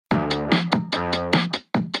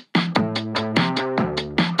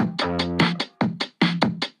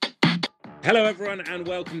Hello everyone and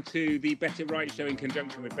welcome to the Bet It Right show in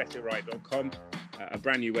conjunction with BetItRight.com, a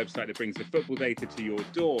brand new website that brings the football data to your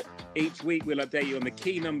door. Each week we'll update you on the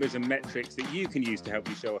key numbers and metrics that you can use to help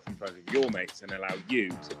you show off in front of your mates and allow you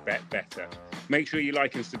to bet better. Make sure you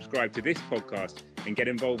like and subscribe to this podcast and get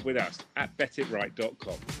involved with us at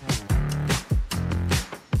BetItRight.com.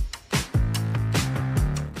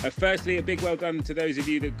 Firstly, a big well done to those of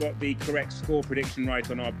you that got the correct score prediction right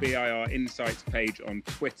on our BIR Insights page on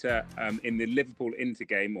Twitter in the Liverpool-Inter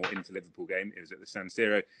game, or Inter-Liverpool game. It was at the San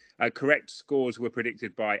Siro. Correct scores were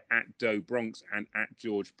predicted by @DoBronx and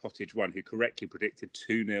 @GeorgePottage1, who correctly predicted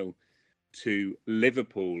 2-0 to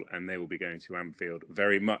Liverpool, and they will be going to Anfield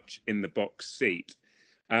very much in the box seat.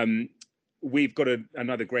 We've got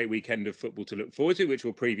another great weekend of football to look forward to, which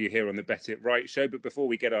we'll preview here on the Bet It Right show. But before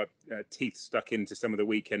we get our teeth stuck into some of the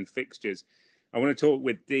weekend fixtures, I want to talk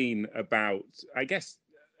with Dean about, I guess,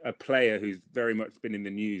 a player who's very much been in the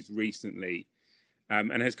news recently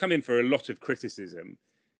and has come in for a lot of criticism.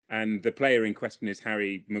 And the player in question is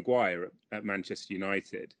Harry Maguire at Manchester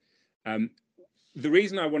United. The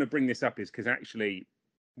reason I want to bring this up is because actually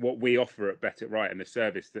what we offer at Bet It Right and the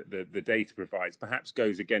service that the data provides perhaps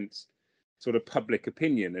goes against sort of public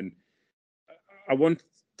opinion. And I want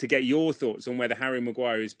to get your thoughts on whether Harry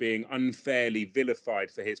Maguire is being unfairly vilified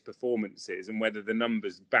for his performances and whether the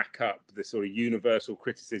numbers back up the sort of universal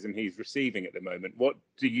criticism he's receiving at the moment. What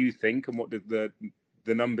do you think, and what do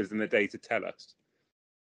the numbers and the data tell us?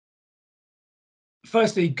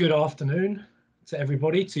 Firstly, good afternoon to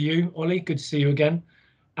everybody, to you, Ollie. Good to see you again.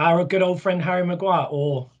 Our good old friend Harry Maguire,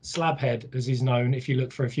 or Slabhead as he's known if you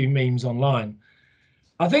look for a few memes online.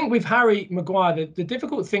 I think with Harry Maguire, the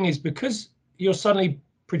difficult thing is because you're suddenly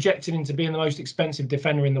projected into being the most expensive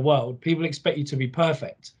defender in the world, people expect you to be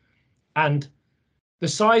perfect. And the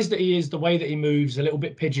size that he is, the way that he moves, a little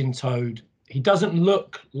bit pigeon-toed, he doesn't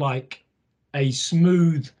look like a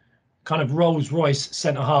smooth kind of Rolls-Royce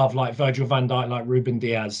centre-half like Virgil van Dijk, like Ruben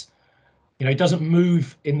Diaz. You know, he doesn't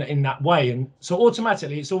move in that way. And so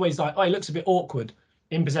automatically it's always like, oh, he looks a bit awkward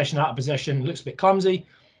in possession, out of possession, looks a bit clumsy.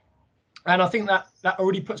 And I think that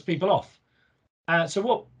already puts people off. So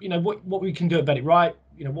what we can do at Bet It Right,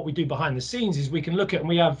 what we do behind the scenes is we can look at, and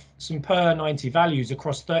we have some per 90 values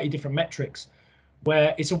across 30 different metrics,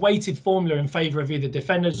 where it's a weighted formula in favour of either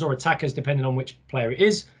defenders or attackers, depending on which player it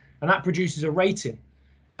is, and that produces a rating.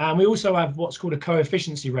 And we also have what's called a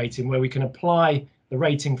coefficiency rating, where we can apply the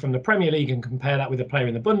rating from the Premier League and compare that with a player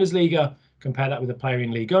in the Bundesliga, compare that with a player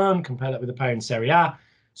in Ligue 1, compare that with a player in Serie A.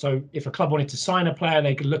 So if a club wanted to sign a player,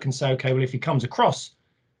 they could look and say, okay, well, if he comes across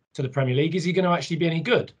to the Premier League, is he going to actually be any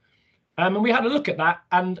good? And we had a look at that,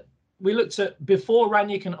 and we looked at before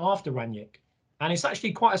Rangnick and after Rangnick. And it's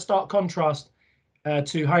actually quite a stark contrast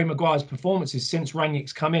to Harry Maguire's performances since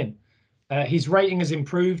Rangnick's come in. His rating has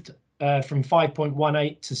improved from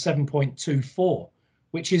 5.18 to 7.24,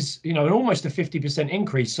 which is, almost a 50%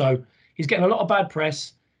 increase. So he's getting a lot of bad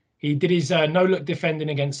press. He did his no-look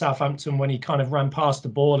defending against Southampton when he kind of ran past the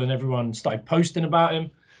ball and everyone started posting about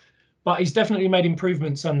him. But he's definitely made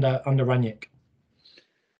improvements under Rangnick.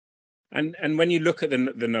 And when you look at the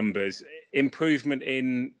numbers, improvement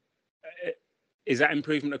is that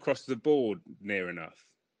improvement across the board near enough?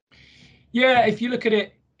 Yeah, if you look at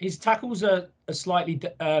it, his tackles are slightly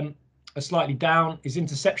down. His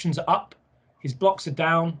interceptions are up. His blocks are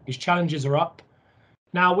down. His challenges are up.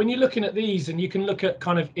 Now, when you're looking at these, and you can look at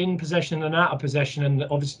kind of in possession and out of possession, and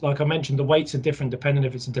obviously, like I mentioned, the weights are different depending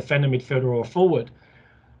if it's a defender, midfielder, or a forward.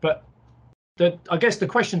 But I guess the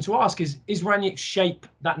question to ask is Rangnick's shape,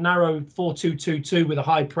 that narrow 4-2-2-2 with a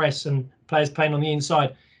high press and players playing on the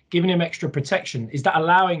inside, giving him extra protection? Is that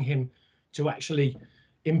allowing him to actually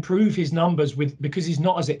improve his numbers because he's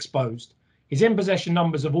not as exposed? His in possession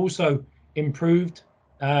numbers have also improved.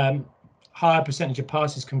 Higher percentage of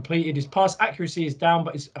passes completed. His pass accuracy is down,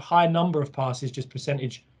 but it's a higher number of passes, just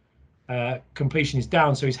percentage completion is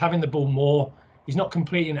down. So he's having the ball more. He's not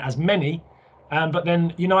completing as many. But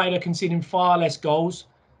then United are conceding far less goals,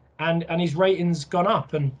 and his rating's gone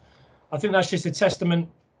up. And I think that's just a testament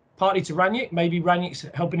partly to Rangnick. Maybe Rangnick's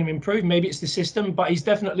helping him improve. Maybe it's the system, but he's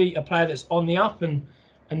definitely a player that's on the up and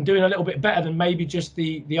doing a little bit better than maybe just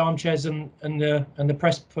the armchairs and the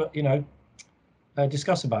press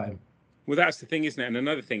discuss about him. Well, that's the thing, isn't it? And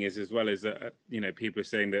another thing is, as well, is that, people are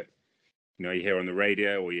saying that, you hear on the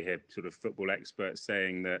radio or you hear sort of football experts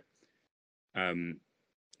saying that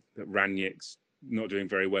that Rangnick's not doing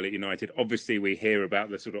very well at United. Obviously, we hear about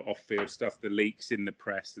the sort of off-field stuff, the leaks in the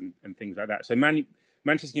press and things like that. So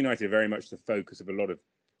Manchester United are very much the focus of a lot of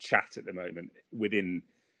chat at the moment within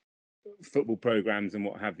football programmes and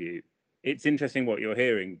what have you. It's interesting what you're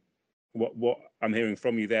hearing what I'm hearing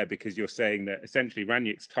from you there, because you're saying that essentially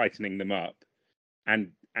Rangnick's tightening them up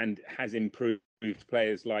and has improved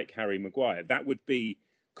players like Harry Maguire. That would be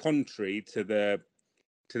contrary to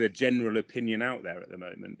the general opinion out there at the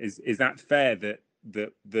moment. Is that fair, that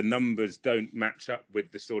the numbers don't match up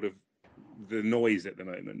with the sort of the noise at the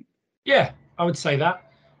moment? Yeah, I would say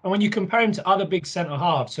that. And when you compare him to other big centre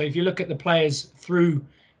halves, so if you look at the players through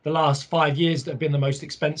the last 5 years that have been the most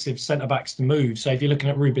expensive centre backs to move, so if you're looking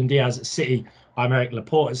at Ruben Diaz at City, Aymeric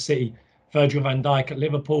Laporte at City, Virgil van Dijk at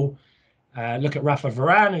Liverpool, look at Rafa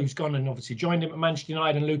Varane, who's gone and obviously joined him at Manchester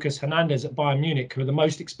United, and Lucas Hernandez at Bayern Munich, who are the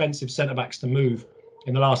most expensive centre backs to move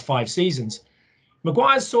in the last 5 seasons.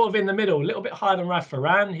 Maguire's sort of in the middle, a little bit higher than Rafa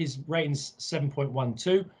Varane. His rating's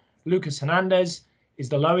 7.12. Lucas Hernandez is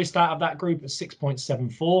the lowest out of that group at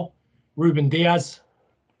 6.74. Ruben Diaz,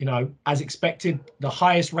 as expected, the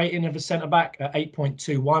highest rating of a centre-back at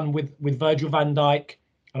 8.21 with Virgil van Dijk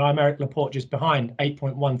and Aymeric Laporte just behind,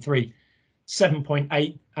 8.13,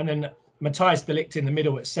 7.8, and then Matthias de Ligt in the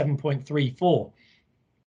middle at 7.34.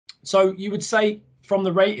 So you would say from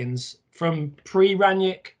the ratings, from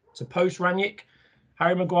pre-Rangnick to post-Rangnick,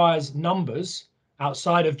 Harry Maguire's numbers,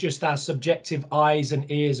 outside of just our subjective eyes and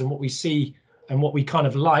ears and what we see and what we kind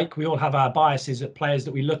of like, we all have our biases at players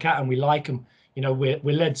that we look at and we like them.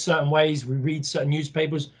 We're led certain ways, we read certain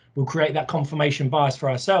newspapers, we'll create that confirmation bias for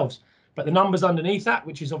ourselves. But the numbers underneath that,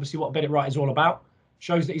 which is obviously what Bet It Right is all about,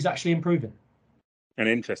 shows that he's actually improving. And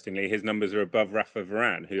interestingly, his numbers are above Rafa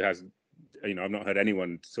Varane, who has, I've not heard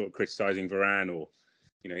anyone sort of criticising Varane, or,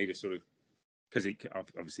 he just sort of, because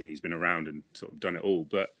obviously he's been around and sort of done it all.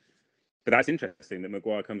 But that's interesting that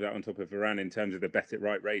Maguire comes out on top of Varane in terms of the Bet It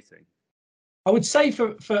Right rating. I would say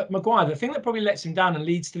for Maguire, the thing that probably lets him down and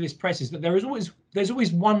leads to this press is that there's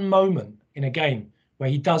always one moment in a game where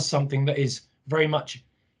he does something that is very much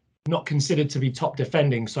not considered to be top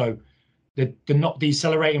defending. So the not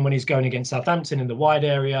decelerating when he's going against Southampton in the wide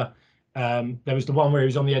area. There was the one where he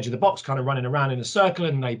was on the edge of the box, kind of running around in a circle,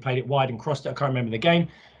 and they played it wide and crossed it. I can't remember the game.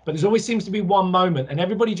 But there's always seems to be one moment, and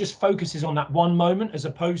everybody just focuses on that one moment as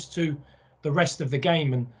opposed to the rest of the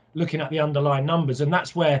game and looking at the underlying numbers. And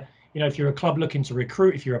that's where, if you're a club looking to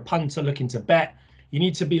recruit, if you're a punter looking to bet, you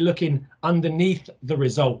need to be looking underneath the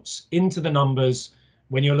results, into the numbers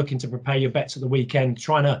when you're looking to prepare your bets at the weekend,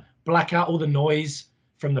 trying to black out all the noise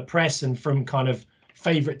from the press and from kind of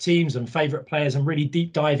favourite teams and favourite players and really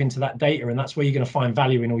deep dive into that data. And that's where you're going to find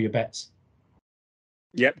value in all your bets.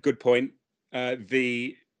 Yep, good point.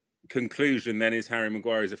 The conclusion then is Harry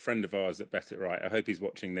Maguire is a friend of ours at Bet It Right. I hope he's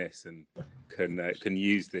watching this and can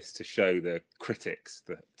use this to show the critics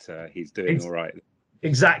that he's doing all right.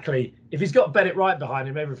 Exactly. If he's got Bet It Right behind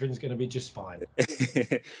him, everything's going to be just fine.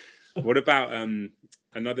 What about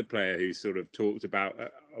another player who sort of talked about?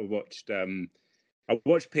 I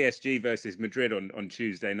watched PSG versus Madrid on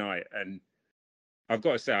Tuesday night, and I've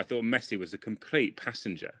got to say I thought Messi was a complete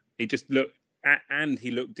passenger. He just looked. And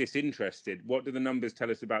he looked disinterested. What do the numbers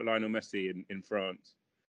tell us about Lionel Messi in France?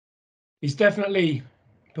 He's definitely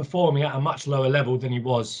performing at a much lower level than he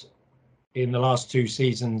was in the last 2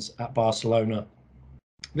 seasons at Barcelona.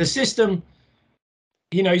 The system,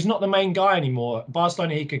 he's not the main guy anymore.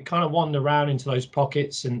 Barcelona, he could kind of wander around into those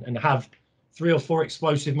pockets and have 3 or 4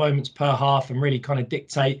 explosive moments per half and really kind of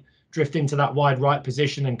dictate, drift into that wide right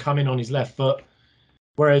position and come in on his left foot.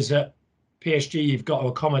 Whereas at PSG, you've got to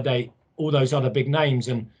accommodate all those other big names,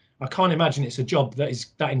 and I can't imagine it's a job that is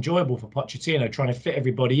that enjoyable for Pochettino, trying to fit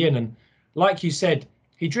everybody in. And like you said,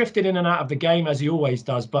 he drifted in and out of the game as he always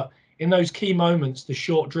does, but in those key moments, the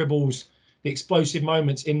short dribbles, the explosive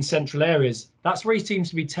moments in central areas, that's where he seems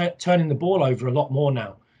to be turning the ball over a lot more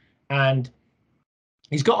now. And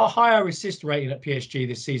he's got a higher assist rating at PSG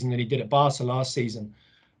this season than he did at Barca last season.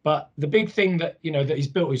 But the big thing that that he's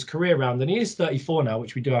built his career around, and he is 34 now,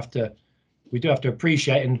 which we do have to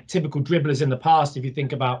appreciate. And typical dribblers in the past, if you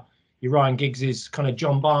think about your Ryan Giggses, kind of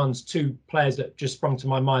John Barnes, 2 players that just sprung to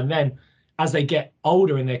my mind then, as they get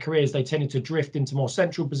older in their careers, they tended to drift into more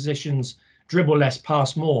central positions, dribble less,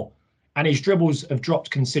 pass more. And his dribbles have dropped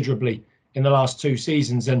considerably in the last 2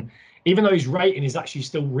 seasons. And even though his rating is actually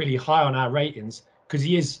still really high on our ratings, because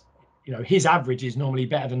he is, his average is normally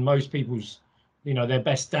better than most people's, their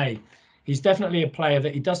best day. He's definitely a player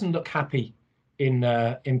that he doesn't look happy in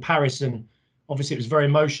Paris. And obviously, it was very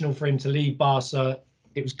emotional for him to leave Barca.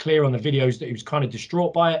 It was clear on the videos that he was kind of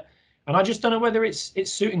distraught by it. And I just don't know whether it's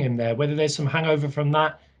suiting him there, whether there's some hangover from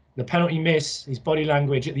that. The penalty miss, his body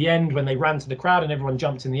language at the end when they ran to the crowd and everyone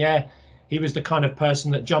jumped in the air. He was the kind of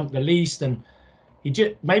person that jumped the least. And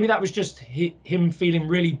maybe that was just him feeling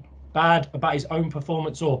really bad about his own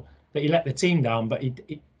performance, or that he let the team down. But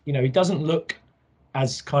he doesn't look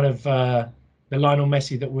as kind of the Lionel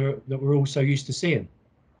Messi that we're all so used to seeing.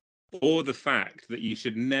 Or the fact that you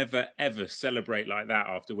should never, ever celebrate like that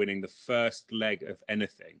after winning the first leg of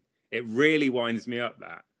anything. It really winds me up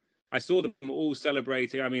that. I saw them all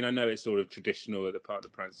celebrating. I mean, I know it's sort of traditional at the Parc des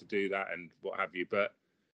Princes to do that and what have you, but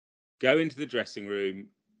go into the dressing room,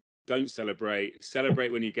 don't celebrate.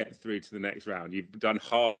 Celebrate when you get through to the next round. You've done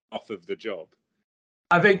half of the job.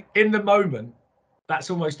 I think in the moment, that's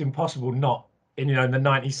almost impossible not in, the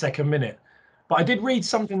 92nd minute. But I did read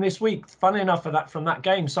something this week, funny enough, from that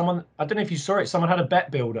game. Someone, I don't know if you saw it, someone had a bet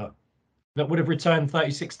builder that would have returned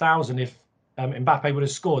 36,000 if Mbappe would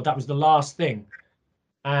have scored. That was the last thing.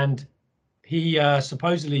 And he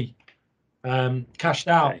supposedly cashed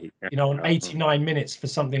out, on 89 minutes for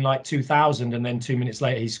something like 2,000, and then 2 minutes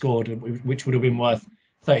later he scored, which would have been worth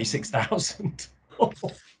 36,000.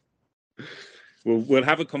 We'll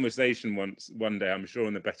have a conversation one day, I'm sure,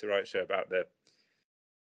 on the Better Right show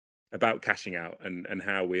about cashing out and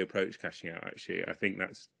how we approach cashing out. Actually, I think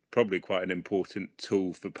that's probably quite an important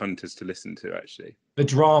tool for punters to listen to. Actually, the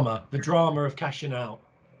drama of cashing out.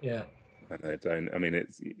 Yeah. I don't. I mean,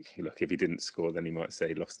 it's look. If he didn't score, then he might say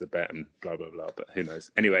he lost the bet and blah blah blah. But who knows?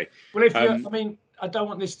 Anyway. Well, if I mean, I don't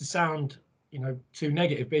want this to sound too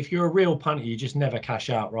negative, but if you're a real punter, you just never cash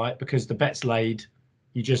out, right? Because the bet's laid.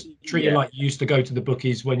 You just treat it like you used to go to the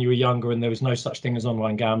bookies when you were younger, and there was no such thing as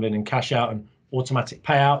online gambling, and cash out and automatic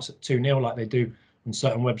payouts at 2-0 like they do on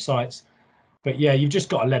certain websites. But yeah, you've just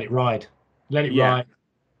got to let it ride. Ride.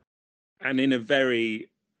 And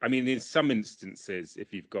in some instances,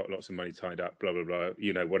 if you've got lots of money tied up, blah, blah, blah,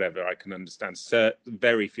 whatever, I can understand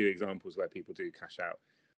very few examples where people do cash out.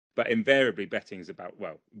 But invariably, betting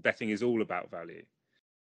is all about value.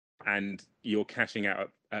 And you're cashing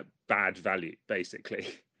out at bad value, basically.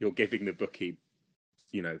 You're giving the bookie,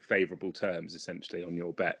 favourable terms, essentially, on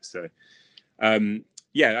your bet. So,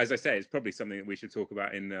 as I say, it's probably something that we should talk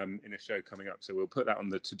about in a show coming up. So we'll put that on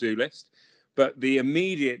the to-do list. But the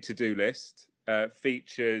immediate to-do list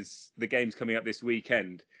features the games coming up this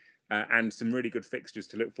weekend and some really good fixtures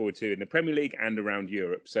to look forward to in the Premier League and around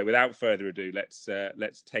Europe. So without further ado,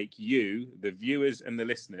 let's take you, the viewers and the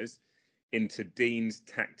listeners, into Dean's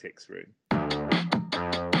tactics room.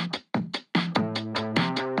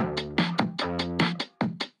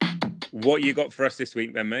 What you got for us this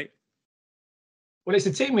week then, mate? Well, it's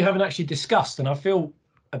a team we haven't actually discussed, and I feel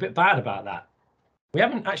a bit bad about that. We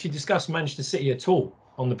haven't actually discussed Manchester City at all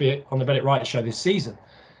on the Bet It Right show this season.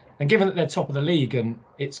 And given that they're top of the league and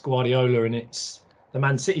it's Guardiola and it's the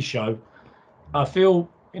Man City show, I feel,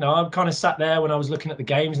 I kind of sat there when I was looking at the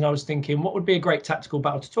games and I was thinking, what would be a great tactical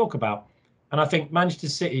battle to talk about? And I think Manchester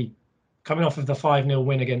City, coming off of the 5-0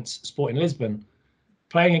 win against Sporting Lisbon,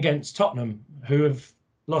 playing against Tottenham, who have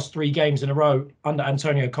lost 3 games in a row under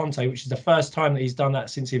Antonio Conte, which is the first time that he's done that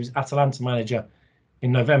since he was Atalanta manager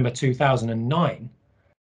in November 2009.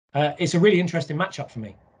 It's a really interesting matchup for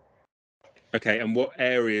me. Okay, and what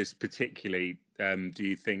areas particularly do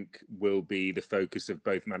you think will be the focus of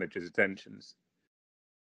both managers' attentions?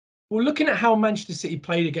 Well, looking at how Manchester City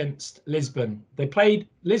played against Lisbon,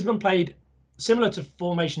 Lisbon played similar to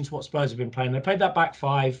formation to what Spurs have been playing. They played that back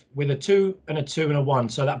 5 with a 2 and a 2 and a 1,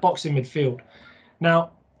 so that boxing midfield.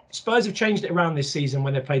 Now, Spurs have changed it around this season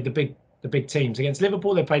when they played the big teams. Against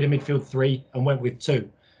Liverpool, they played a midfield 3 and went with 2.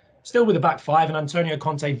 Still with a back 5, and Antonio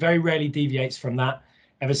Conte very rarely deviates from that.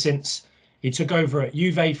 Ever since he took over at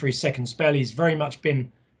Juve for his second spell, he's very much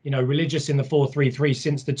been, religious in the 4-3-3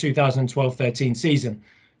 since the 2012-13 season.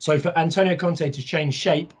 So for Antonio Conte to change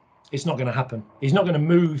shape, it's not going to happen. He's not going to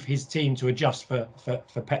move his team to adjust for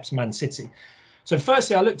Pep's Man City. So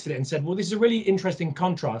firstly, I looked at it and said, well, this is a really interesting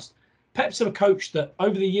contrast. Pep's a coach that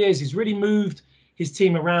over the years, he's really moved his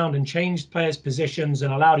team around and changed players' positions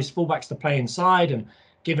and allowed his fullbacks to play inside and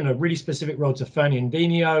given a really specific role to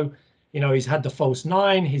Fernandinho. He's had the false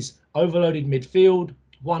 9, his overloaded midfield,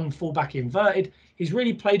 1 fullback inverted. He's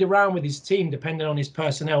really played around with his team depending on his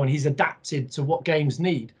personnel, and he's adapted to what games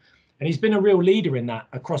need. And he's been a real leader in that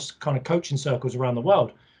across kind of coaching circles around the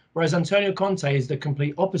world. Whereas Antonio Conte is the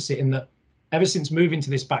complete opposite in that ever since moving to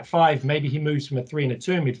this back 5, maybe he moves from a 3 and a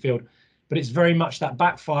 2 in midfield, but it's very much that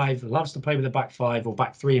back 5, loves to play with a back 5 or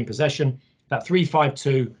back 3 in possession, that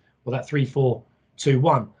 3-5-2 or that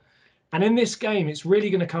 3-4-2-1. And in this game, it's really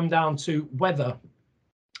going to come down to whether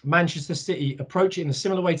Manchester City approach it in a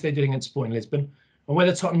similar way to they did against Sporting Lisbon, and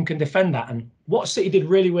whether Tottenham can defend that. And what City did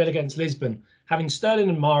really well against Lisbon, having Sterling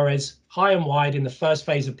and Mahrez high and wide in the first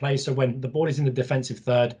phase of play, so when the ball is in the defensive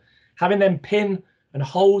third, having them pin and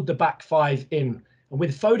hold the back 5 in. And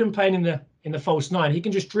with Foden playing in the false 9, he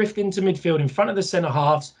can just drift into midfield in front of the centre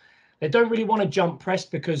halves. They don't really want to jump press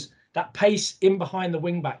because that pace in behind the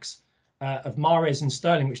wing backs of Mahrez and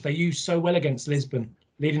Sterling, which they used so well against Lisbon,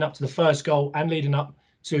 leading up to the first goal and leading up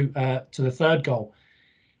to the third goal.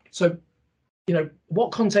 So, you know,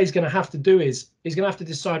 what Conte is going to have to do is he's going to have to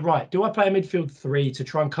decide, right, do I play a midfield three to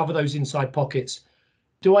try and cover those inside pockets?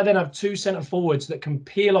 Do I then have two centre forwards that can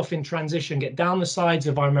peel off in transition, get down the sides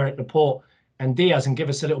of Aymeric Laporte and Diaz and give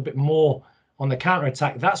us a little bit more on the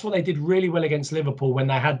counter-attack? That's what they did really well against Liverpool when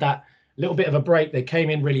they had that little bit of a break. They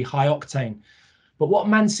came in really high octane. But what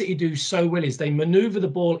Man City do so well is they manoeuvre the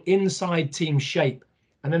ball inside team shape,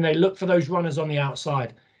 and then they look for those runners on the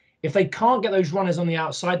outside. If they can't get those runners on the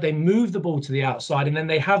outside, they move the ball to the outside, and then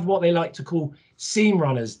they have what they like to call seam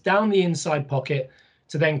runners down the inside pocket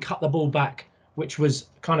to then cut the ball back, which was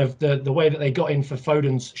kind of the way that they got in for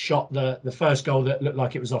Foden's shot, the first goal that looked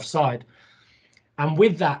like it was offside. And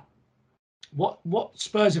with that, what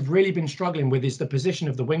Spurs have really been struggling with is the position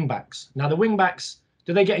of the wing backs. Now, the wing backs,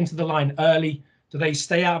 do they get into the line early? Do they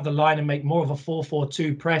stay out of the line and make more of a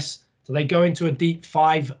 4-4-2 press? Do they go into a deep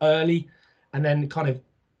five early and then kind of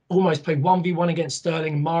almost play 1v1 against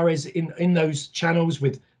Sterling and Mahrez in those channels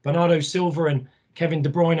with Bernardo Silva and Kevin De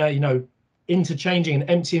Bruyne, you know, interchanging and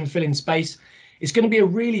emptying and filling space? It's going to be a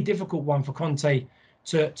really difficult one for Conte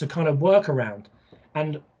to kind of work around.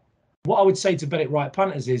 And what I would say to Bet It Right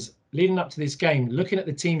punters is, leading up to this game, looking at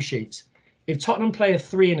the team sheets, if Tottenham play a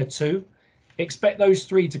 3 and a 2, expect those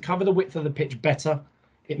three to cover the width of the pitch better.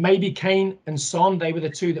 It may be Kane and Son. They were the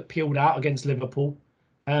two that peeled out against Liverpool.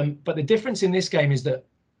 But the difference in this game is that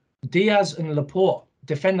Diaz and Laporte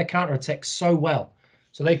defend the counter-attack so well.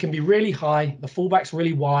 So they can be really high, the fullback's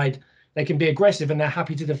really wide, they can be aggressive, and they're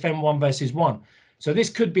happy to defend 1 versus 1. So this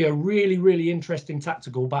could be a really, really interesting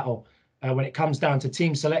tactical battle when it comes down to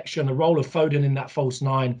team selection, the role of Foden in that false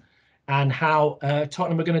nine, and how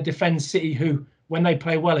Tottenham are going to defend City, who, when they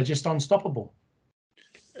play well, are just unstoppable.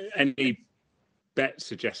 Any bet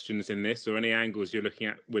suggestions in this, or any angles you're looking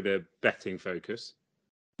at with a betting focus?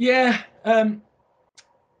 Yeah,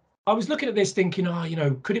 I was looking at this thinking, you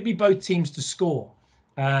know, could it be both teams to score?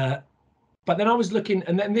 But then I was looking,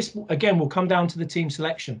 and then this, again, will come down to the team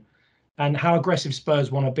selection and how aggressive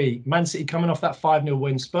Spurs want to be. Man City coming off that 5-0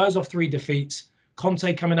 win, Spurs off 3 defeats.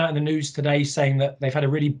 Conte coming out in the news today saying that they've had a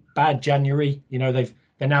really bad January. You know,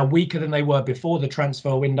 they're now weaker than they were before the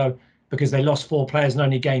transfer window because they lost 4 players and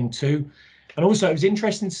only gained 2. And also, it was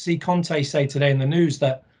interesting to see Conte say today in the news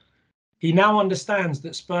that he now understands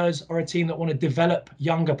that Spurs are a team that want to develop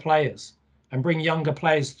younger players and bring younger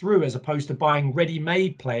players through, as opposed to buying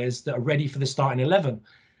ready-made players that are ready for the starting 11.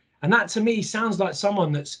 And that, to me, sounds like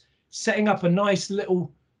someone that's setting up a nice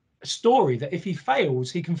little story that if he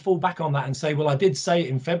fails, he can fall back on that and say, well, I did say it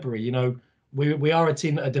in February, you know, we are a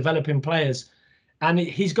team that are developing players. And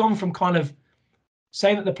he's gone from kind of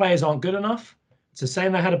saying that the players aren't good enough to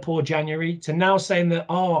saying they had a poor January to now saying that,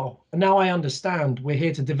 now I understand we're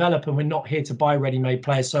here to develop and we're not here to buy ready-made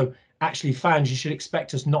players. So actually, fans, you should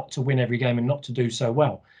expect us not to win every game and not to do so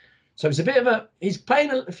well. So it's a bit of he's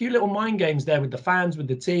playing a few little mind games there with the fans, with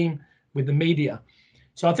the team, with the media.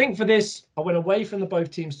 So I think for this, I went away from the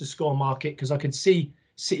both teams to score market because I could see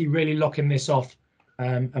City really locking this off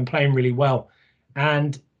and playing really well.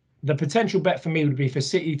 And the potential bet for me would be for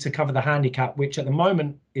City to cover the handicap, which at the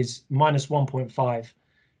moment is minus 1.5.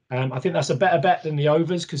 I think that's a better bet than the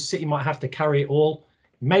overs because City might have to carry it all.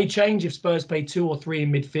 May change if Spurs play 2 or 3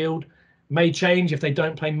 in midfield. May change if they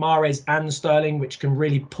don't play Mahrez and Sterling, which can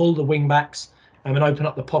really pull the wing backs and open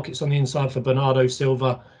up the pockets on the inside for Bernardo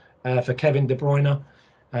Silva, for Kevin De Bruyne.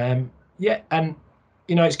 And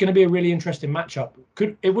you know, it's going to be a really interesting matchup.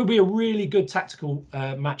 It would be a really good tactical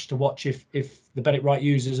match to watch if the Bet It Right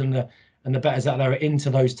users and the bettors out there are into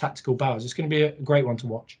those tactical battles. It's going to be a great one to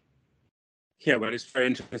watch. Yeah, well, it's very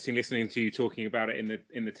interesting listening to you talking about it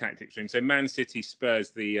in the tactics room. So Man City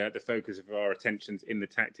Spurs, the focus of our attentions in the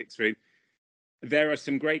tactics room. There are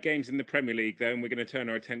some great games in the Premier League, though, and we're going to turn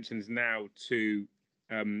our attentions now to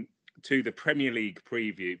the Premier League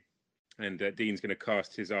preview. And Dean's going to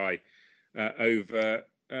cast his eye over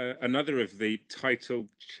another of the title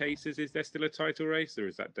chasers. Is there still a title race, or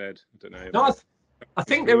is that dead? I don't know. No, I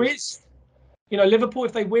think there is. You know, Liverpool,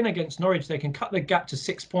 if they win against Norwich, they can cut the gap to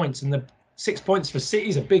 6 points, and the 6 points for City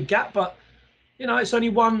is a big gap. But you know, it's only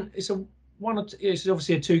one. It's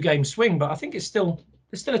obviously a 2-game swing, but I think there's still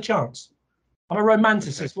a chance. I'm a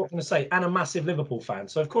romanticist, what can I say, and a massive Liverpool fan,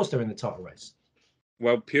 so of course they're in the title race.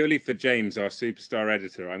 Well, purely for James, our superstar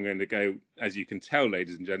editor, I'm going to go, as you can tell,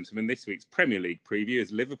 ladies and gentlemen, this week's Premier League preview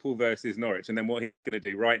is Liverpool versus Norwich. And then what he's going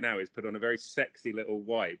to do right now is put on a very sexy little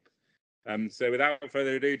wipe. So without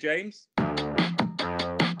further ado, James.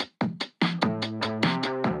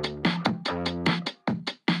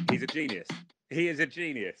 He's a genius. He is a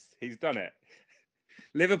genius. He's done it.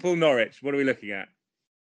 Liverpool Norwich. What are we looking at?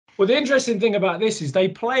 Well, the interesting thing about this is they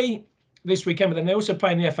play this weekend, but then they also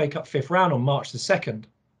play in the FA Cup 5th round on March the 2nd.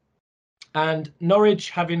 And Norwich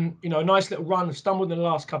having, a nice little run, have stumbled in the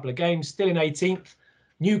last couple of games, still in 18th.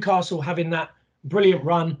 Newcastle having that brilliant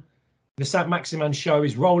run. The St. Maximin show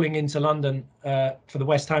is rolling into London for the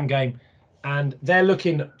West Ham game. And they're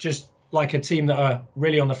looking just like a team that are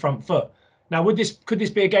really on the front foot. Now, could this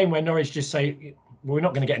be a game where Norwich just say, well, we're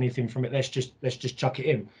not going to get anything from it. Let's just chuck it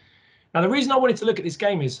in. Now, the reason I wanted to look at this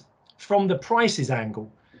game is from the prices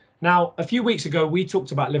angle. Now, a few weeks ago, we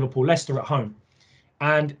talked about Liverpool-Leicester at home.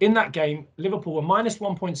 And in that game, Liverpool were minus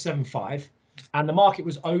 1.75 and the market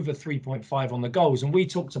was over 3.5 on the goals. And we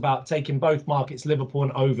talked about taking both markets, Liverpool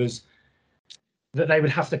and overs, that they would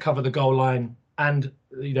have to cover the goal line. And,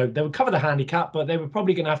 they would cover the handicap, but they were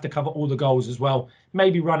probably going to have to cover all the goals as well.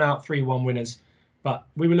 Maybe run out 3-1 winners. But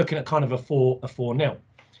we were looking at kind of a 4-0.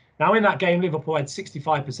 Now, in that game, Liverpool had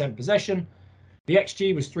 65% possession. The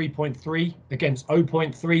XG was 3.3 against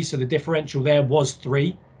 0.3. So the differential there was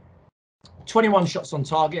 3. 21 shots on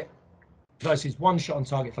target versus 1 shot on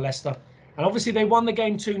target for Leicester. And obviously, they won the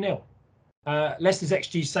game 2-0. Leicester's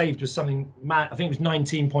XG saved was something mad. I think it was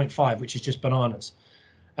 19.5, which is just bananas.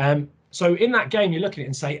 So in that game, you look at it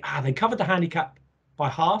and say, they covered the handicap by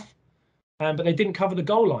half, but they didn't cover the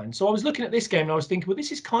goal line. So I was looking at this game and I was thinking, well,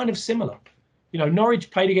 this is kind of similar.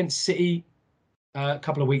 Norwich played against City a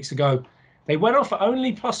couple of weeks ago. They went off at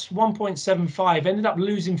only plus 1.75, ended up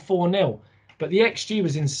losing 4-0, but the XG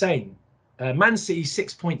was insane. Man City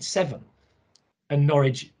 6.7 and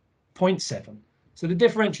Norwich 0.7. So the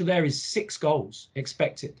differential there is 6 goals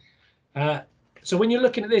expected. So when you're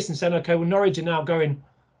looking at this and saying, okay, well, Norwich are now going,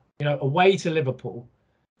 away to Liverpool,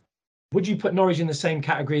 would you put Norwich in the same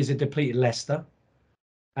category as a depleted Leicester?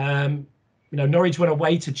 Norwich went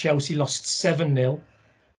away to Chelsea, lost 7-0.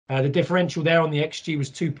 The differential there on the XG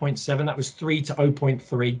was 2.7. That was 3 to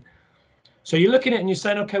 0.3. So you're looking at it and you're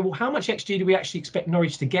saying, okay, well, how much XG do we actually expect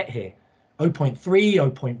Norwich to get here? 0.3,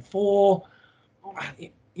 0.4.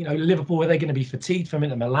 Liverpool, are they going to be fatigued from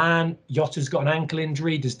Inter Milan? Jota's got an ankle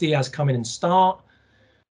injury. Does Diaz come in and start?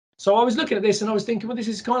 So I was looking at this and I was thinking, well, this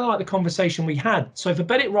is kind of like the conversation we had. So for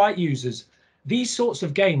Bet It Right users, these sorts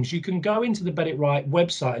of games, you can go into the Bet It Right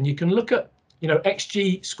website and you can look at,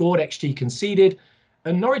 XG scored, XG conceded,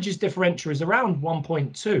 and Norwich's differential is around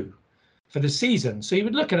 1.2 for the season. So you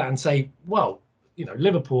would look at that and say, well,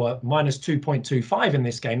 Liverpool are minus 2.25 in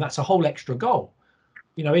this game. That's a whole extra goal.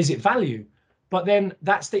 Is it value? But then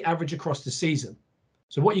that's the average across the season.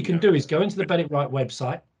 So what you can do is go into the Bet It Right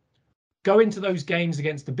website, go into those games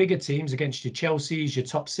against the bigger teams, against your Chelseas, your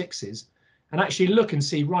top sixes, and actually look and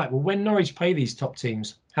see, right, well, when Norwich play these top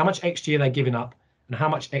teams, how much XG are they giving up and how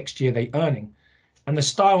much XG are they earning? And the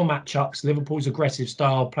style matchups, Liverpool's aggressive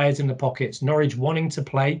style, players in the pockets, Norwich wanting to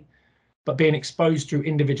play, but being exposed through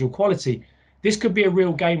individual quality. This could be a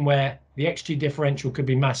real game where the XG differential could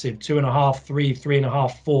be massive, 2.5, 3,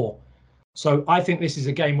 3.5, 4. So I think this is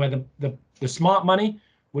a game where the smart money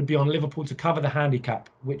would be on Liverpool to cover the handicap,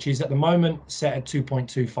 which is at the moment set at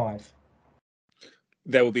 2.25.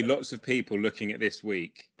 There will be lots of people looking at this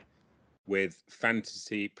week with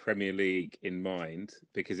fantasy Premier League in mind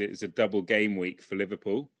because it's a double game week for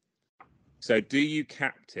Liverpool. So do you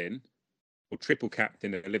captain or triple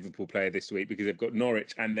captain a Liverpool player this week because they've got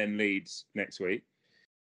Norwich and then Leeds next week?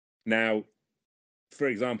 Now, for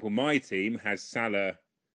example, my team has Salah,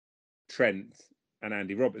 Trent and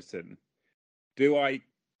Andy Robertson. Do I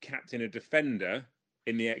captain a defender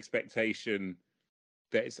in the expectation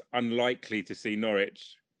that it's unlikely to see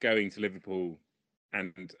Norwich going to Liverpool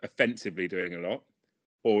and offensively doing a lot?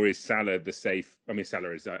 Or is Salah the safe? I mean,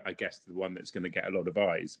 Salah is, I guess, the one that's going to get a lot of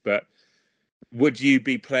eyes. But would you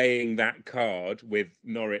be playing that card with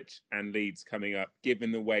Norwich and Leeds coming up,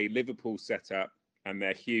 given the way Liverpool set up and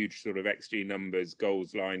their huge sort of XG numbers,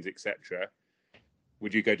 goals, lines, etc.?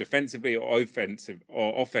 Would you go defensively or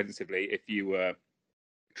offensively if you were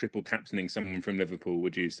triple captaining someone from Liverpool?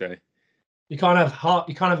 Would you say you can't have heart?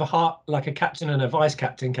 You can't have a heart like a captain and a vice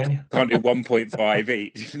captain, can you? Can't do 1.5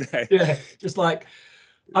 each. Yeah, just like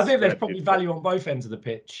I think there's probably value on both ends of the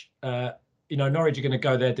pitch. Norwich are going to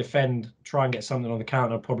go there, defend, try and get something on the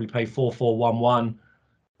counter, probably play 4-4-1-1,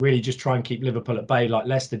 really just try and keep Liverpool at bay like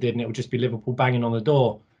Leicester did, and it will just be Liverpool banging on the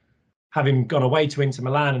door. Having gone away to Inter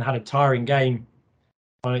Milan and had a tiring game,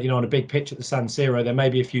 on a big pitch at the San Siro, there may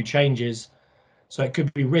be a few changes. So it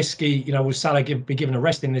could be risky. Will Salah be given a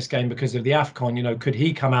rest in this game because of the AFCON? Could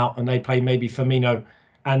he come out and they play maybe Firmino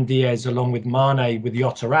and Diaz along with Mane with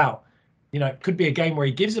Jota out? It could be a game where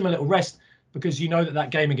he gives them a little rest. because you know that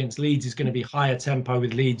game against Leeds is going to be higher tempo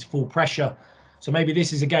with Leeds full pressure. So maybe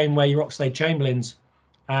this is a game where your Oxlade-Chamberlains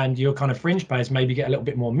and your kind of fringe players maybe get a little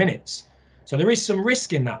bit more minutes. So there is some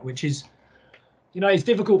risk in that, which is, it's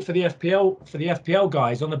difficult for the FPL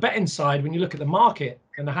guys. On the betting side, when you look at the market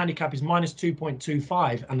and the handicap is minus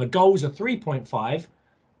 2.25 and the goals are 3.5,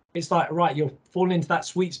 it's like, right, you're falling into that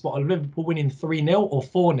sweet spot of Liverpool winning 3-0 or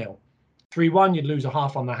 4-0. 3-1, you'd lose a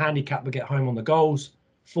half on the handicap but get home on the goals.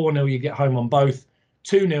 4-0, you get home on both.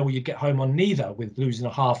 2-0, you get home on neither with losing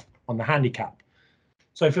a half on the handicap.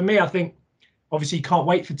 So for me, I think, obviously, you can't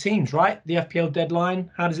wait for teams, right? The FPL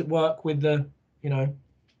deadline, how does it work with the,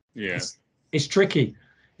 Yeah. It's tricky.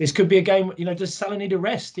 This could be a game, does Salah need a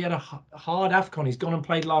rest? He had a hard AFCON. He's gone and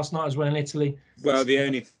played last night as well in Italy. Well, the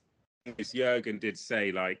only thing is Jurgen did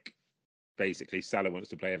say, like, basically Salah wants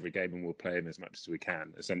to play every game and we'll play him as much as we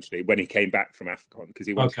can, essentially, when he came back from AFCON, because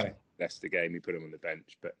he wanted to rest the game, he put him on the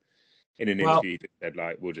bench. But in an interview, he said,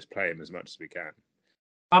 like, we'll just play him as much as we can.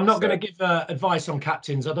 I'm not going to give advice on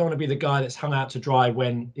captains. I don't want to be the guy that's hung out to dry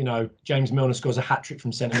when, James Milner scores a hat-trick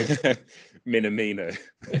from centre mid. Minamino.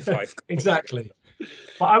 Exactly.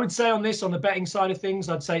 But I would say on the betting side of things,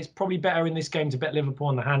 I'd say it's probably better in this game to bet Liverpool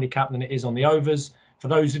on the handicap than it is on the overs. For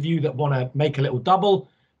those of you that want to make a little double,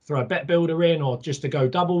 throw a bet builder in, or just to go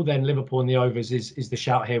double, then Liverpool and the overs is the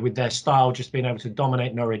shout here, with their style just being able to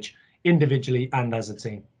dominate Norwich individually and as a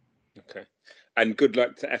team. Okay. And good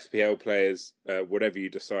luck to FPL players, whatever you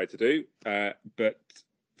decide to do. But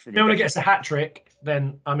if Milner gets a hat trick,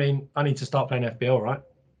 then I need to start playing FPL, right?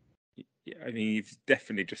 Yeah, you've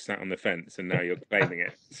definitely just sat on the fence and now you're claiming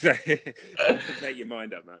it. So make your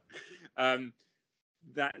mind up, man.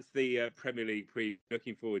 That's the Premier League preview.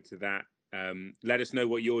 Looking forward to that. Let us know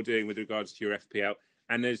what you're doing with regards to your FPL.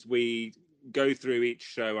 And as we go through each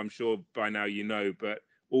show, I'm sure by now you know, but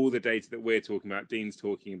all the data that we're talking about, Dean's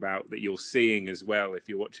talking about, that you're seeing as well if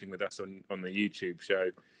you're watching with us on the YouTube show,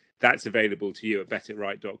 that's available to you at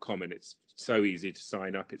betitright.com, and it's so easy to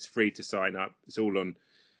sign up. It's free to sign up. It's all on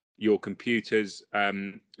your computers,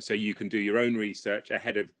 so you can do your own research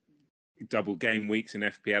ahead of double game weeks in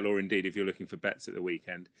FPL, or indeed if you're looking for bets at the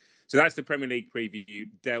weekend. So that's the Premier League preview you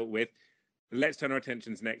dealt with. Let's turn our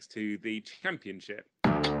attentions next to the Championship.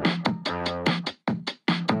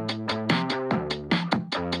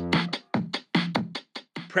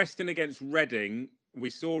 Preston against Reading. We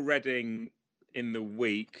saw Reading in the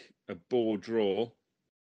week, a bore draw.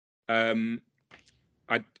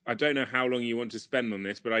 I don't know how long you want to spend on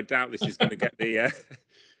this, but I doubt this is going to get the I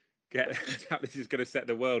doubt this is going to set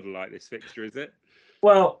the world alight, this fixture, is it?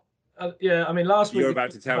 Well, yeah. Last week you're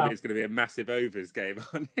about to tell me it's going to be a massive overs game,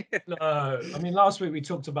 aren't you? No, last week we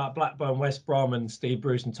talked about Blackburn, West Brom, and Steve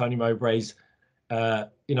Bruce and Tony Mowbray's,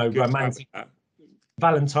 romantic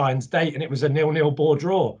Valentine's date, and it was a 0-0 bore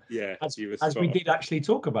draw. Yeah, as we did actually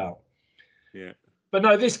talk about. Yeah. But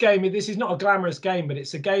no, this is not a glamorous game, but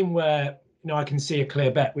it's a game where I can see a clear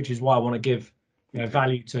bet, which is why I want to give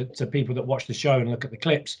value to people that watch the show and look at the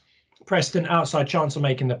clips. Preston, outside chance of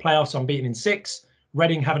making the playoffs, unbeaten in 6.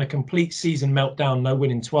 Reading having a complete season meltdown, no win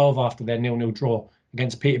in 12 after their 0-0 draw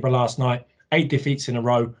against Peterborough last night. 8 defeats in a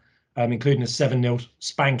row, including a 7-0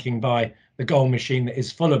 spanking by the goal machine that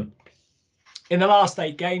is Fulham. In the last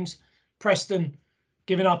 8 games, Preston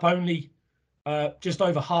giving up only just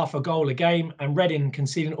over half a goal a game, and Reading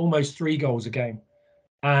conceding almost 3 goals a game.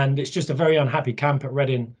 And it's just a very unhappy camp at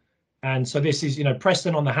Reading. And so this is,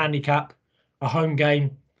 Preston on the handicap, a home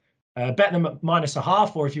game. Bet them at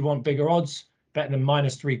 -0.5, or if you want bigger odds, bet them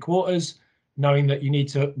 -3/4, knowing that you need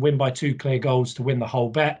to win by 2 clear goals to win the whole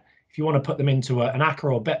bet. If you want to put them into an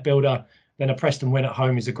ACCA or bet builder, then a Preston win at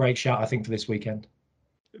home is a great shout, I think, for this weekend.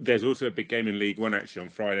 There's also a big game in League One actually on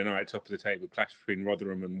Friday night, top of the table, clash between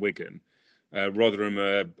Rotherham and Wigan. Rotherham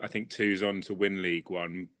are, I think, 2's on to win League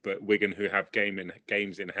One, but Wigan, who have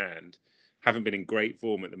games in hand, haven't been in great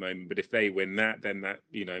form at the moment. But if they win that, then that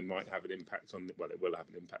might have an impact on it will have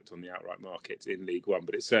an impact on the outright markets in League One.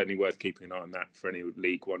 But it's certainly worth keeping an eye on that for any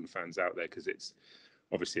League One fans out there, because it's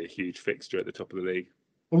obviously a huge fixture at the top of the league.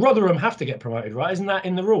 Well, Rotherham have to get promoted, right? Isn't that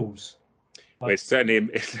in the rules? Well, it's certainly.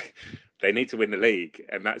 They need to win the league,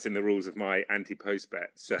 and that's in the rules of my anti-post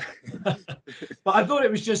bet. So, but I thought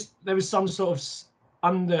it was just there was some sort of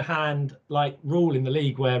underhand rule in the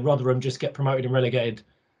league where Rotherham just get promoted and relegated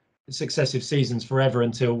successive seasons forever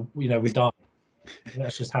until we die. And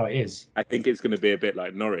that's just how it is. I think it's going to be a bit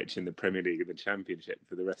like Norwich in the Premier League and the Championship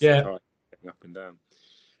for the rest of the time, getting up and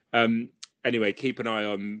down. Anyway, keep an eye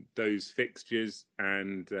on those fixtures,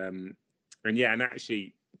 and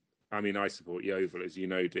actually. I support Yeovil, as you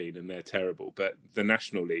know, Dean, and they're terrible. But the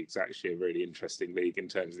National League's actually a really interesting league in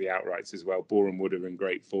terms of the outrights as well. Boreham Wood are in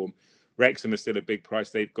great form. Wrexham are still a big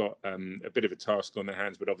price. They've got a bit of a task on their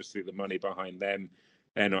hands, but obviously the money behind them,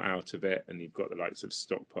 they're not out of it. And you've got the likes of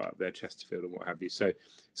Stockport up there, Chesterfield and what have you. So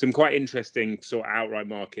some quite interesting sort of outright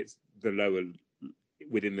markets,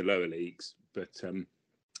 within the lower leagues. But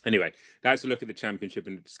anyway, that's a look at the Championship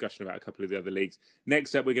and a discussion about a couple of the other leagues.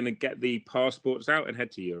 Next up, we're going to get the passports out and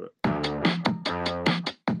head to Europe.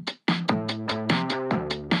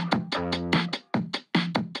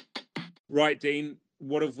 Right, Dean,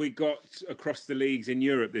 what have we got across the leagues in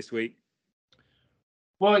Europe this week?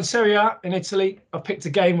 Well, in Serie A in Italy, I've picked a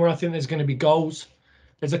game where I think there's going to be goals.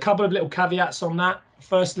 There's a couple of little caveats on that.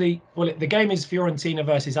 Firstly, the game is Fiorentina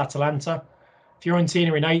versus Atalanta.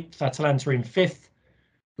 Fiorentina in 8th, Atalanta in 5th.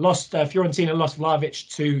 Fiorentina lost Vlahovic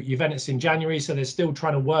to Juventus in January, so they're still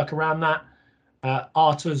trying to work around that.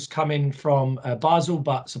 Arta's coming from Basel,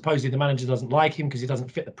 but supposedly the manager doesn't like him because he doesn't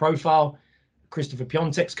fit the profile. Christopher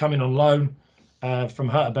Piontek's coming on loan from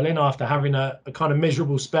Hertha Berlin after having a kind of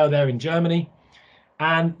miserable spell there in Germany.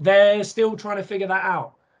 And they're still trying to figure that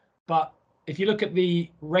out. But if you look at the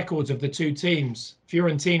records of the two teams,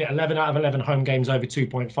 Fiorentina, 11 out of 11 home games over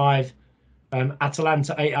 2.5.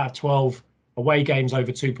 Atalanta, 8 out of 12 away games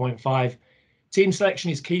over 2.5. Team selection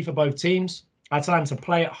is key for both teams. Atalanta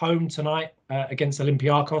play at home tonight against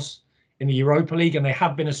Olympiacos in the Europa League, and they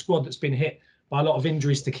have been a squad that's been hit by a lot of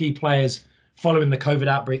injuries to key players following the COVID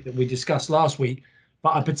outbreak that we discussed last week.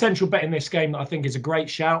 But a potential bet in this game that I think is a great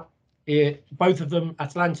shout. Both of them,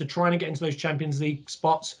 Atalanta trying to get into those Champions League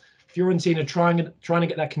spots, Fiorentina trying to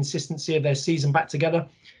get that consistency of their season back together,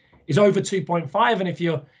 is over 2.5. And if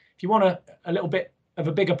you want a little bit of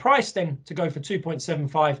a bigger price, then to go for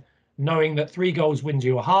 2.75, knowing that 3 goals wins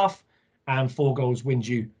you a half and 4 goals wins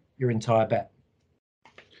you your entire bet.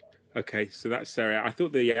 Okay, so that's Serie A. I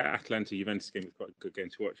thought the Atalanta Juventus game was quite a good game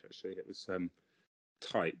to watch. Actually, it was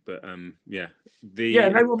tight, but yeah. They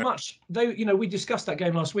were much. We discussed that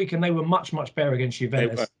game last week, and they were much better against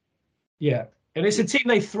Juventus. Yeah, and it's a team,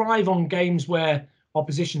 they thrive on games where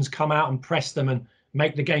oppositions come out and press them and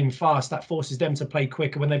make the game fast. That forces them to play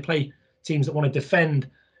quicker. When they play teams that want to defend,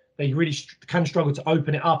 they really can struggle to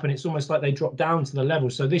open it up, and it's almost like they drop down to the level.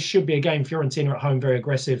 So this should be a game. Fiorentina at home, very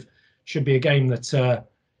aggressive. Should be a game that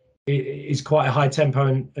is quite a high tempo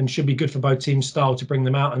and should be good for both teams' style to bring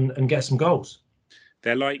them out and get some goals.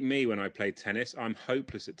 They're like me when I play tennis. I'm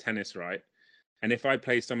hopeless at tennis, right? And if I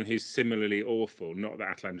play someone who's similarly awful, not that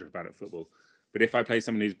Atalanta are bad at football, but if I play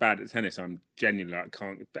someone who's bad at tennis, I'm genuinely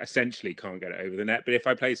can't get it over the net. But if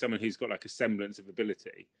I play someone who's got like a semblance of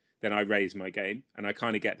ability, then I raise my game. And I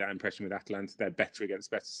kind of get that impression with Atalanta. They're better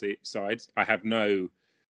against better sides. I have no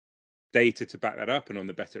data to back that up, and on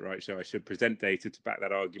the Bet It Right show I should present data to back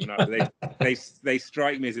that argument up. They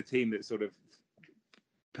strike me as a team that sort of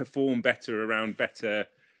perform better around better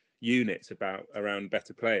units, around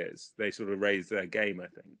better players. They sort of raise their game, I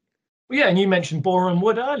think. Well, yeah, and you mentioned Boreham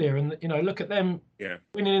Wood earlier, and look at them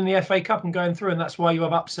winning in the FA Cup and going through, and that's why you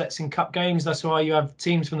have upsets in cup games. That's why you have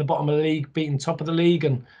teams from the bottom of the league beating top of the league,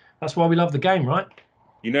 and that's why we love the game, right?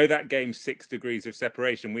 That game, 6 degrees of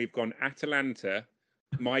separation. We've gone Atalanta,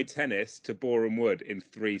 my tennis, to Boreham Wood in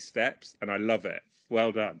 3 steps, and I love it.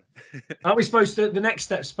 Well done. Aren't we supposed to? The next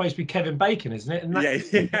step's supposed to be Kevin Bacon, isn't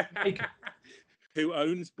it? Yeah. Who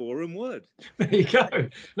owns Boreham Wood? There you go.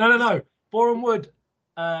 No. Boreham Wood,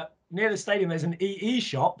 near the stadium, there's an EE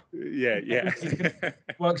shop. Yeah.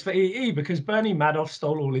 Works for EE because Bernie Madoff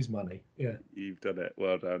stole all his money. Yeah. You've done it.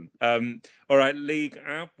 Well done. All right, League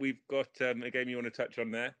A, we've got a game you want to touch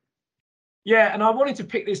on there? Yeah, and I wanted to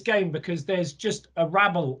pick this game because there's just a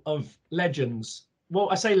rabble of legends. Well,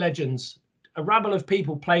 I say legends, a rabble of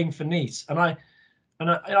people playing for Nice. And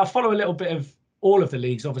I follow a little bit of all of the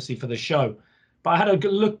leagues, obviously, for the show. But I had a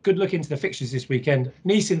good look into the fixtures this weekend.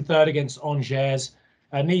 Nice in 3rd against Angers.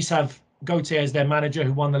 Nice have Gauthier as their manager,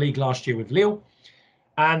 who won the league last year with Lille.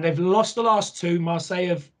 And they've lost the last 2.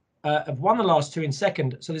 Marseille have won the last 2 in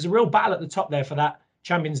 2nd. So there's a real battle at the top there for that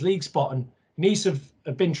Champions League spot. And Nice have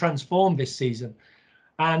been transformed this season.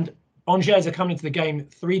 And Angers are coming into the game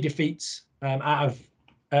 3 defeats out of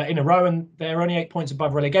in a row, and they're only 8 points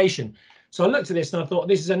above relegation. So I looked at this and I thought,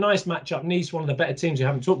 this is a nice matchup. Nice, one of the better teams. We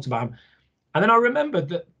haven't talked about them. And then I remembered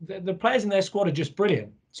that the players in their squad are just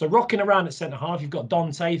brilliant. So rocking around at centre-half, you've got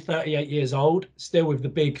Dante, 38 years old, still with the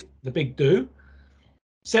big do.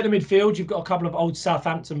 Centre midfield, you've got a couple of old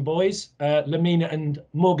Southampton boys, Lamina and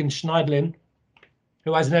Morgan Schneidlin,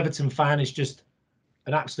 who as an Everton fan is just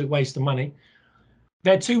an absolute waste of money.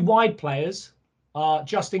 Their 2 wide players are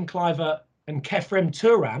Justin Kluivert and Kefrem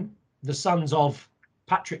Turan, the sons of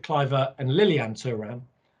Patrick Kluivert and Lilian Thuram.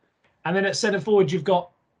 And then at centre forward, you've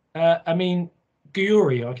got Amin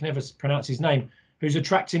Gyouri, I can never pronounce his name, who's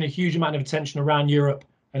attracting a huge amount of attention around Europe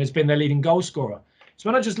and has been their leading goal scorer. So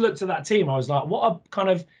when I just looked at that team, I was like, what a kind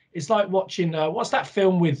of, it's like watching, what's that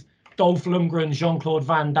film with Dolph Lundgren, Jean-Claude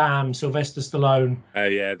Van Damme, Sylvester Stallone? Oh,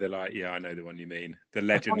 yeah, they're like, yeah, I know the one you mean. The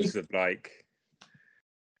Legends of like,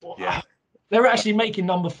 yeah. They're actually making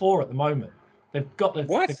number 4 at the moment. They've got the...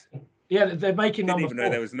 What? They're making number 4. I didn't even know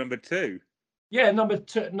there was number 2. Yeah, number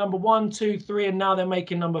 1, 2, 3, and now they're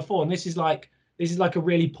making number 4. And this is like a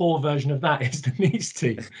really poor version of that. It's the Nice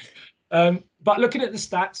team. But looking at the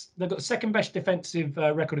stats, they've got the second best defensive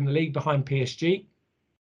record in the league behind PSG,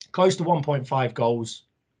 close to 1.5 goals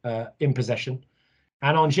in possession.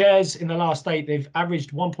 And Angers in the last 8, they've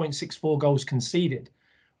averaged 1.64 goals conceded.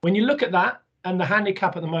 When you look at that, and the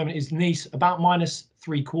handicap at the moment is Nice about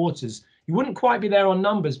 -3/4. You wouldn't quite be there on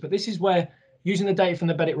numbers, but this is where using the data from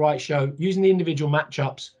the Bet It Right show, using the individual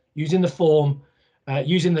matchups, using the form,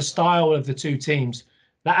 using the style of the two teams,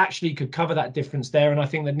 that actually could cover that difference there. And I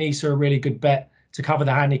think that Nice are a really good bet to cover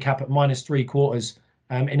the handicap at -3/4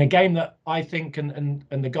 in a game that I think, and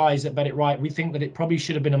the guys that Bet It Right, we think that it probably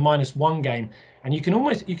should have been a -1 game. And you can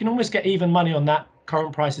almost get even money on that.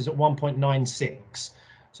 Current price is at 1.96.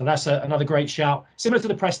 So that's another great shout. Similar to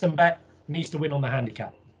the Preston bet, needs to win on the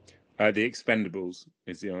handicap. The Expendables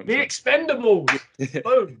is the answer. The Expendables.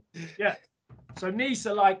 Boom. Yeah. So Nice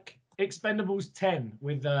are like Expendables 10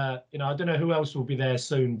 with, I don't know who else will be there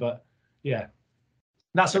soon, but yeah.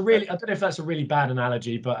 That's I don't know if that's a really bad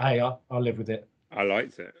analogy, but hey, I'll live with it. I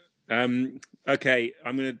liked it. Okay,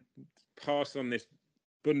 I'm going to pass on this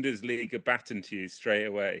Bundesliga baton to you straight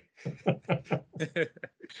away.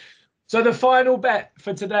 So the final bet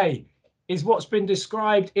for today is what's been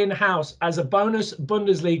described in-house as a bonus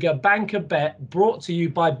Bundesliga banker bet brought to you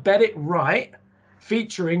by Bet It Right,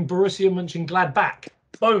 featuring Borussia Mönchengladbach.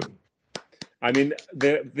 Boom. I mean,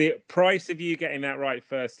 the price of you getting that right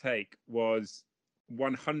first take was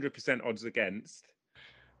 100% odds against,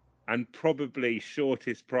 and probably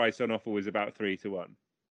shortest price on offer was about 3-1.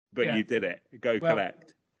 But yeah, you did it.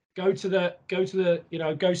 Collect. Go to the,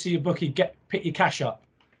 go see your bookie, pick your cash up.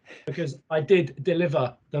 Because I did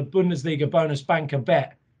deliver the Bundesliga bonus banker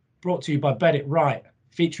bet brought to you by Bet It Right,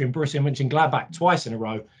 featuring Borussia Mönchengladbach twice in a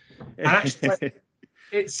row. And actually,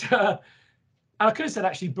 it's I could have said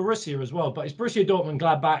actually Borussia as well, but it's Borussia Dortmund,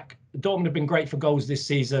 Gladbach. Dortmund have been great for goals this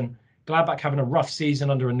season. Gladbach having a rough season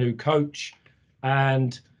under a new coach,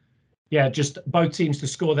 and yeah, just both teams to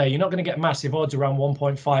score there. You're not going to get massive odds around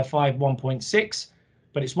 1.55, 1.6.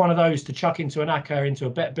 But it's one of those to chuck into an ACCA, into a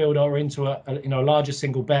bet builder, or into a larger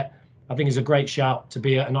single bet. I think is a great shout to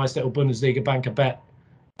be a nice little Bundesliga banker bet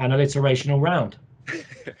and alliteration all round.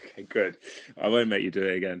 Okay, good. I won't make you do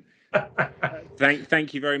it again.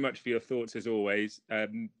 Thank you very much for your thoughts as always.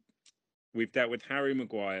 We've dealt with Harry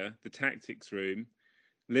Maguire, the Tactics Room,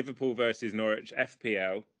 Liverpool versus Norwich,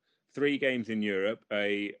 FPL, 3 games in Europe,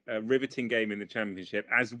 a riveting game in the Championship,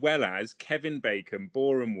 as well as Kevin Bacon,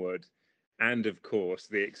 Boreham Wood, and of course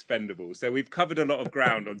the Expendables. So we've covered a lot of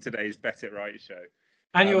ground on today's Bet It Right show.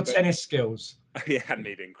 And your tennis skills. Yeah, and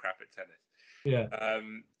me being crap at tennis. Yeah.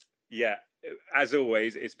 Yeah, as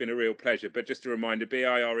always, it's been a real pleasure. But just a reminder,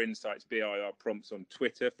 BIR Insights, BIR Prompts on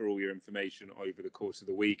Twitter for all your information over the course of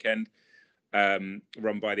the weekend,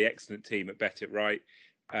 run by the excellent team at Bet It Right.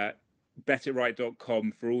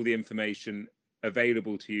 BetItRight.com for all the information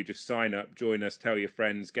available to you. Just sign up, join us, tell your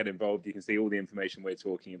friends, get involved. You can see all the information we're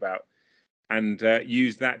talking about, and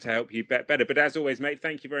use that to help you bet better. But as always, mate,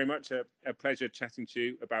 thank you very much. A pleasure chatting to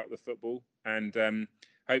you about the football, and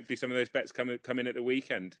hopefully some of those bets come in at the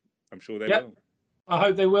weekend. I'm sure they will. I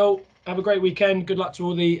hope they will. Have a great weekend. Good luck to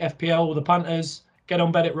all the FPL, all the punters. Get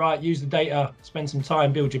on Bet It Right, use the data, spend some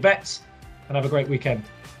time, build your bets, and have a great weekend.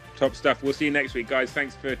 Top stuff. We'll see you next week, guys.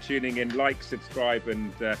 Thanks for tuning in. Like, subscribe,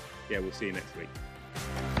 and we'll see you next week.